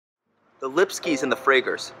The Lipskys and the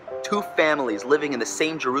Fragers, two families living in the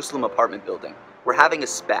same Jerusalem apartment building, were having a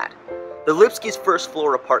spat. The Lipskys'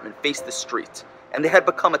 first-floor apartment faced the street, and they had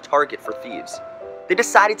become a target for thieves. They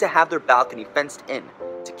decided to have their balcony fenced in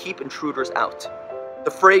to keep intruders out.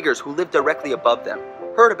 The Fragers, who lived directly above them,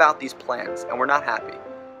 heard about these plans and were not happy.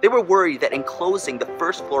 They were worried that enclosing the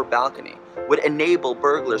first-floor balcony would enable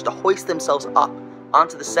burglars to hoist themselves up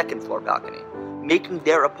onto the second-floor balcony, making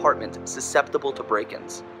their apartment susceptible to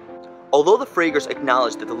break-ins. Although the Fragers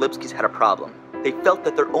acknowledged that the Lipskys had a problem, they felt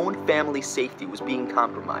that their own family's safety was being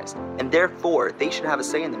compromised, and therefore they should have a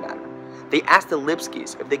say in the matter. They asked the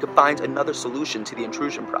Lipskys if they could find another solution to the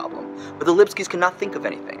intrusion problem, but the Lipskys could not think of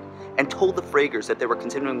anything, and told the Fragers that they were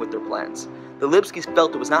continuing with their plans. The Lipskys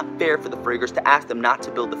felt it was not fair for the Fragers to ask them not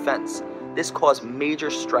to build the fence. This caused major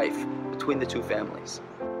strife between the two families.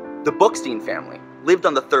 The Bookstein family lived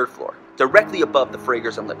on the third floor, directly above the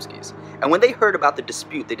Fragers and Lipskys, and when they heard about the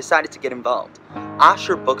dispute, they decided to get involved.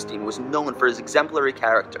 Asher Bookstein was known for his exemplary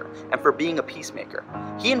character and for being a peacemaker.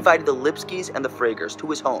 He invited the Lipskys and the Fragers to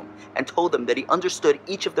his home and told them that he understood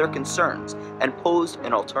each of their concerns and posed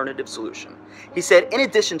an alternative solution. He said, in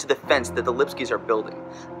addition to the fence that the Lipskys are building,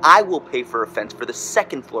 I will pay for a fence for the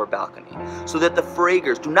second floor balcony so that the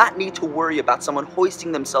Fragers do not need to worry about someone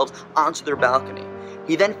hoisting themselves onto their balcony.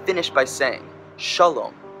 He then finished by saying,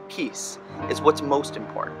 Shalom, peace, is what's most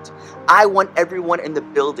important. I want everyone in the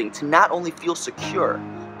building to not only feel secure,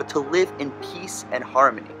 but to live in peace and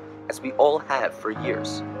harmony, as we all have for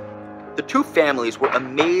years. The two families were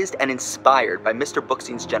amazed and inspired by Mr.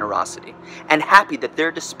 Bookstein's generosity, and happy that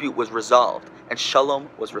their dispute was resolved and shalom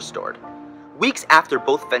was restored. Weeks after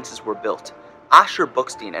both fences were built, Asher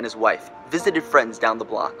Bookstein and his wife visited friends down the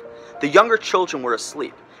block. The younger children were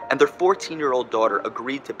asleep, and their 14-year-old daughter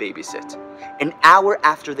agreed to babysit. An hour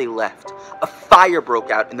after they left, a fire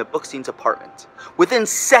broke out in the Bookstein's apartment. Within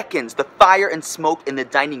seconds, the fire and smoke in the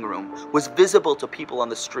dining room was visible to people on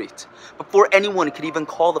the street. Before anyone could even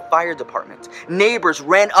call the fire department, neighbors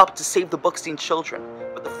ran up to save the Bookstein children,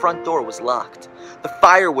 but the front door was locked. The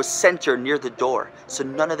fire was centered near the door, so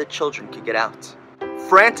none of the children could get out.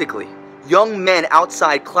 Frantically, young men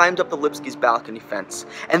outside climbed up the Lipskys' balcony fence,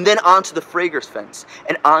 and then onto the Fragers' fence,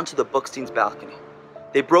 and onto the Bookstein's balcony.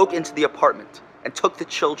 They broke into the apartment and took the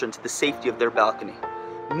children to the safety of their balcony.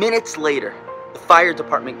 Minutes later, the fire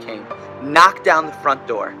department came, knocked down the front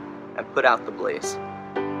door, and put out the blaze.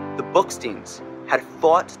 The Booksteins had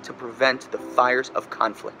fought to prevent the fires of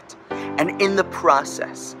conflict, and in the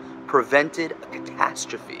process, prevented a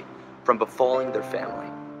catastrophe from befalling their family.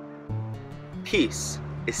 Peace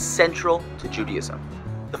is central to Judaism.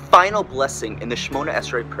 The final blessing in the Shemona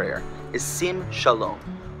Esrei prayer is Sim Shalom,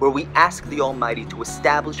 where we ask the Almighty to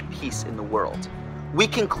establish peace in the world. We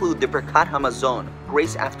conclude the Birkat Hamazon,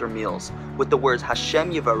 grace after meals, with the words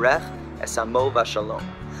Hashem Yivarech es Amo v'Shalom.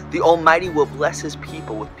 The Almighty will bless His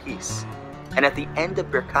people with peace. And at the end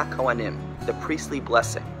of Birkat Kohanim, the priestly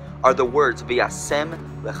blessing, are the words V'yasem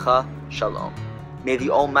lecha Shalom. May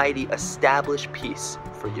the Almighty establish peace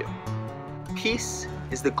for you. Peace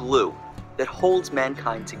is the glue that holds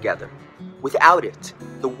mankind together. Without it,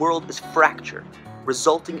 the world is fractured,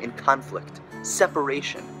 resulting in conflict,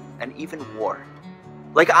 separation, and even war.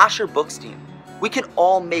 Like Asher Bookstein, we can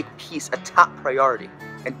all make peace a top priority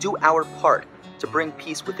and do our part to bring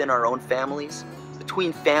peace within our own families,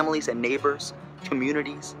 between families and neighbors,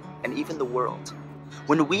 communities, and even the world.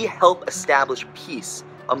 When we help establish peace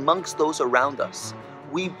amongst those around us,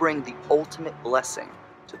 we bring the ultimate blessing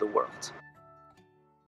to the world.